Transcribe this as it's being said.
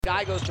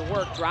Guy goes to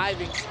work,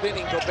 driving,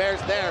 spinning,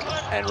 Gobert's there,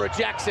 and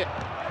rejects it.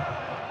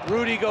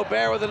 Rudy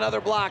Gobert with another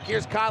block.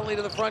 Here's Conley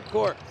to the front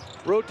court.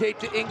 Rotate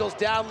to Ingles,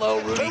 down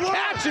low, Rudy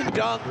catch and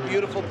dunk.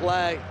 Beautiful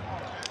play.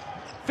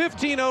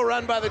 15-0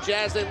 run by the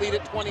Jazz. They lead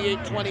at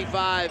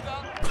 28-25.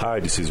 Hi,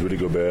 this is Rudy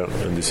Gobert,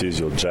 and this is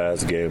your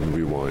Jazz Game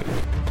Rewind.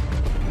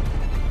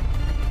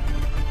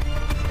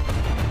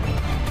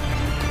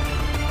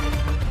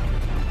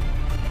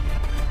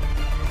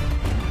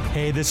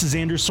 Hey, this is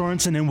Andrew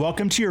Sorensen, and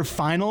welcome to your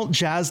final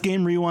Jazz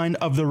Game Rewind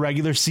of the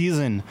regular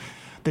season.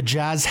 The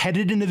Jazz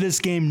headed into this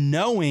game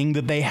knowing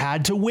that they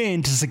had to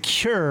win to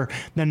secure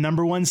the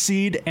number one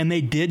seed, and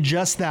they did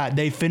just that.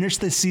 They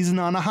finished the season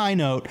on a high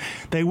note.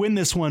 They win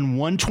this one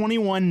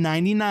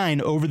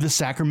 121-99 over the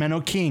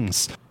Sacramento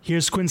Kings.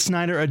 Here's Quinn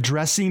Snyder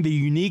addressing the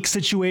unique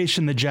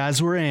situation the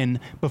Jazz were in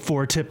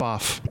before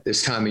tip-off.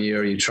 This time of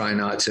year, you try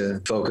not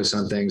to focus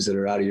on things that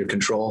are out of your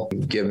control.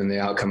 Given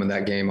the outcome of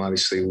that game,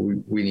 obviously,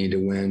 we need to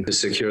win to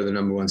secure the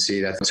number one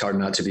seed. It's hard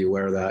not to be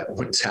aware of that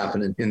when it's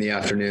happening in the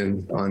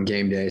afternoon on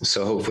game day.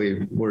 So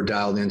hopefully we're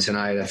dialed in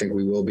tonight. I think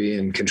we will be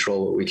and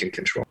control what we can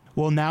control.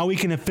 Well, now we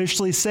can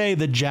officially say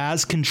the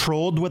Jazz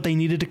controlled what they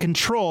needed to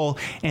control,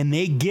 and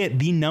they get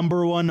the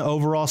number one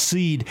overall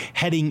seed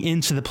heading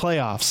into the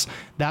playoffs.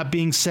 That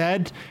being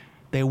said,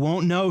 they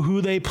won't know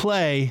who they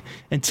play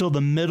until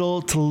the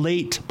middle to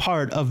late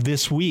part of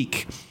this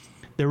week.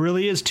 There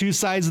really is two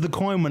sides of the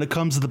coin when it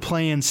comes to the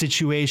play-in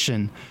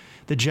situation.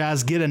 The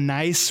Jazz get a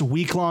nice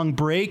week-long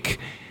break,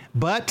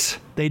 but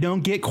they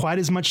don't get quite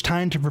as much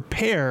time to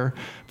prepare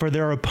for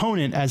their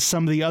opponent as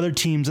some of the other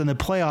teams in the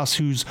playoffs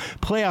whose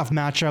playoff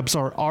matchups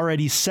are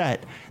already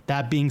set.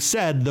 That being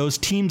said, those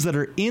teams that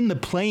are in the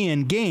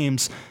play-in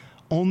games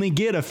only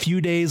get a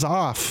few days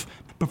off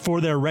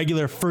before their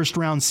regular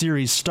first-round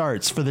series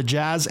starts. For the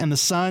Jazz and the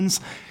Suns,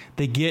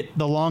 they get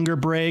the longer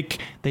break,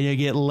 they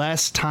get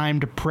less time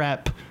to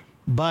prep,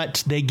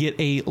 but they get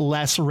a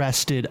less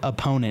rested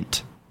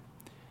opponent.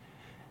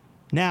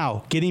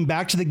 Now, getting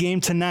back to the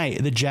game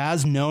tonight, the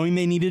Jazz, knowing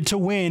they needed to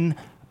win,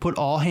 put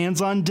all hands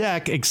on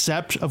deck,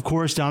 except, of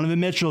course, Donovan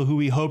Mitchell, who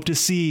we hope to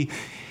see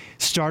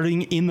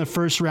starting in the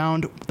first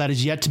round. That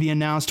is yet to be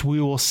announced.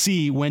 We will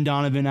see when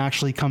Donovan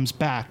actually comes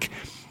back.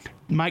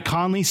 Mike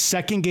Conley's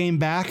second game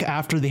back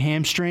after the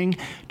hamstring.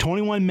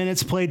 21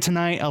 minutes played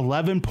tonight,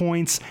 11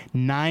 points,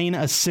 9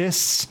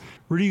 assists.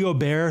 Rudy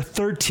Gobert,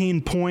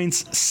 13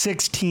 points,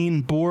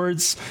 16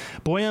 boards.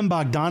 Bojan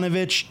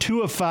Bogdanovic,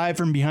 2 of 5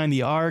 from behind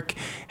the arc,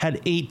 had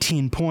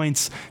 18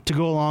 points to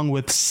go along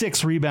with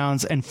 6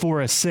 rebounds and 4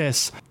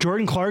 assists.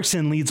 Jordan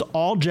Clarkson leads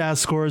all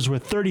Jazz scorers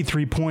with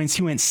 33 points.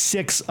 He went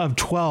 6 of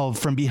 12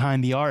 from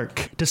behind the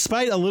arc.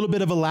 Despite a little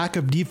bit of a lack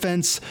of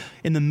defense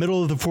in the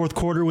middle of the fourth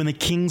quarter when the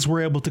Kings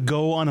were able to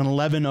go on an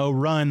 11-0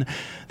 run,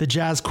 the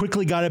Jazz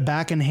quickly got it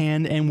back in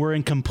hand and were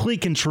in complete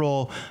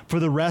control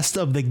for the rest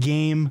of the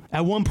game.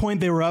 At one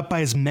point, they were up by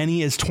as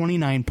many as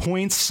 29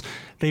 points.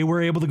 They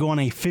were able to go on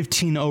a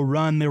 15-0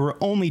 run. There were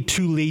only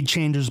 2 lead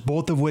changes,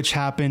 both of which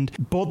happened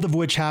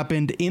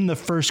in the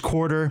first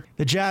quarter.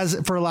 The Jazz,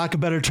 for lack of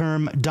a better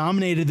term,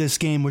 dominated this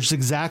game, which is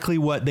exactly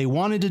what they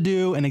wanted to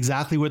do and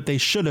exactly what they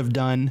should have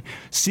done,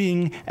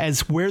 seeing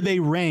as where they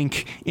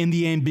rank in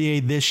the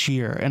NBA this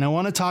year. And I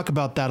want to talk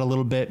about that a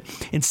little bit.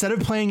 Instead of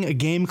playing a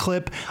game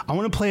clip, I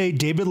want to play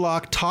David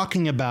Locke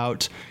talking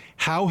about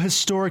how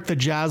historic the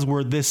Jazz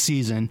were this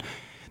season.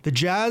 The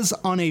Jazz,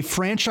 on a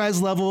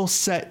franchise level,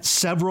 set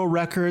several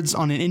records.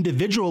 On an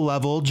individual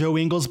level, Joe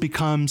Ingles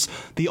becomes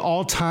the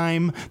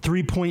all-time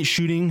three-point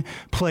shooting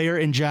player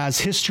in Jazz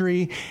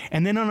history.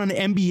 And then on an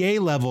NBA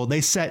level, they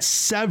set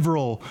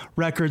several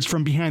records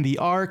from behind the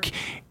arc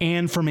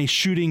and from a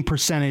shooting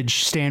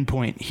percentage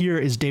standpoint. Here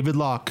is David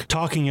Locke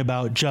talking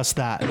about just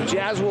that. The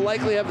Jazz will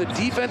likely have the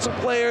defensive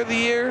player of the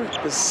year,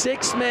 the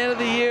sixth man of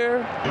the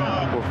year.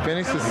 We'll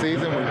finish the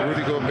season with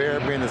Rudy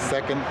Gobert being the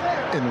second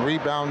in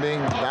rebounding,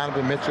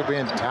 Donovan Mitchell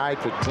being tied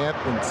for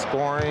 10th in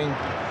scoring,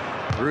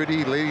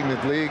 Rudy leading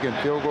the league in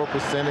field goal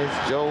percentage,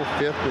 Joe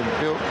 5th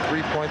in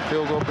three-point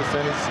field goal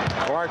percentage,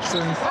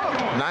 Clarkson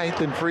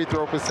 9th in free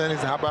throw percentage.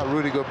 How about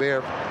Rudy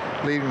Gobert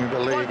leading the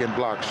league in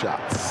block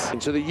shots?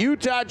 And so the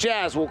Utah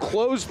Jazz will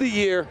close the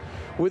year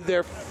with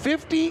their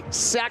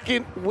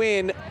 52nd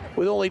win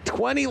with only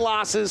 20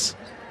 losses.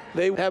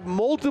 They have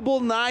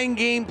multiple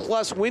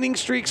 9-game-plus winning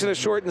streaks in a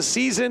shortened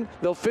season.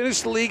 They'll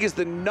finish the league as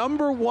the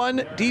number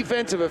one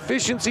defensive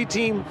efficiency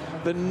team,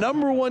 the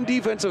number one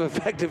defensive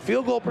effective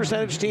field goal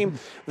percentage team,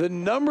 the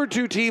number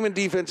 2 team in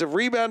defensive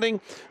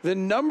rebounding, the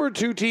number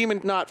 2 team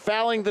in not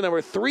fouling, the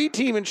number 3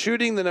 team in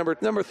shooting, the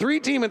number 3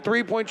 team in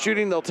three-point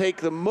shooting. They'll take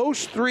the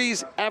most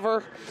threes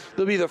ever.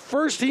 They'll be the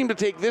first team to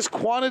take this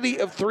quantity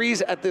of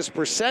threes at this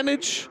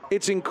percentage.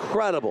 It's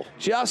incredible.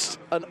 Just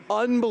an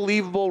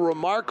unbelievable,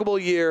 remarkable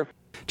year.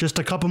 Just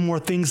a couple more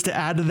things to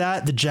add to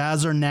that. The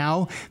Jazz are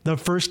now the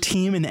first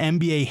team in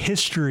NBA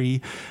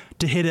history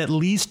to hit at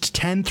least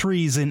 10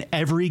 threes in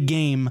every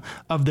game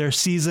of their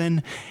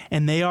season,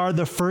 and they are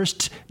the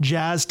first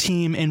Jazz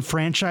team in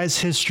franchise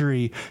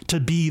history to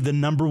be the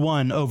number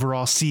 1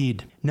 overall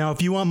seed. Now,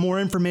 if you want more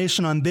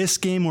information on this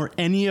game or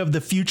any of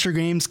the future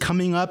games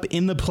coming up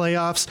in the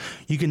playoffs,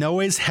 you can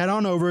always head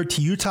on over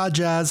to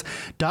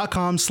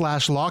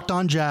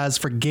utahjazz.com/lockedonjazz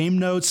for game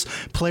notes,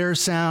 player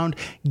sound,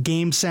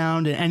 game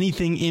sound, and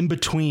anything in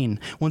between.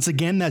 Once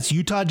again, that's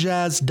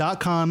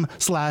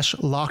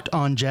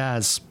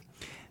utahjazz.com/lockedonjazz.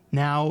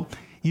 Now,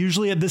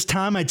 usually at this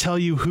time, I tell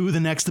you who the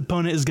next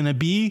opponent is going to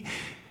be.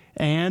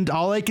 And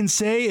all I can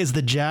say is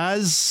the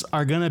Jazz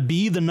are going to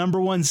be the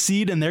number 1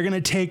 seed, and they're going to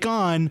take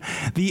on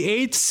the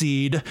 8th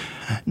seed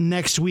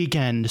next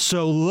weekend.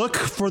 So look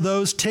for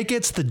those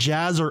tickets. The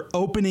Jazz are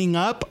opening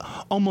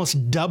up,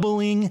 almost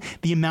doubling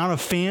the amount of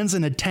fans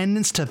in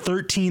attendance to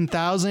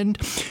 13,000.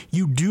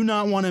 You do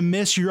not want to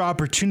miss your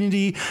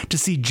opportunity to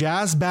see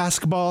Jazz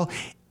basketball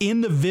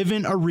in the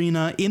Vivint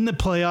Arena in the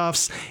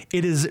playoffs.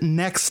 It is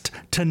next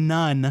to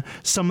none.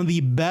 Some of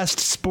the best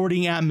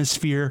sporting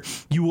atmosphere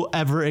you will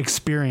ever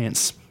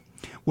experience.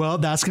 Well,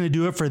 that's going to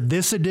do it for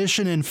this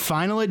edition and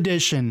final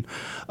edition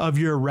of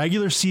your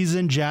regular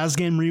season Jazz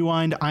Game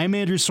Rewind. I'm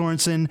Andrew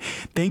Sorensen.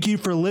 Thank you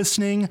for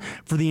listening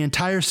for the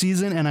entire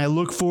season, and I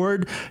look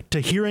forward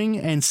to hearing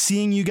and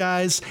seeing you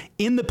guys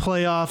in the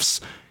playoffs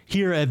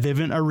here at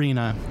Vivint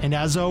Arena. And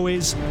as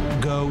always,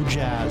 go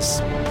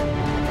Jazz.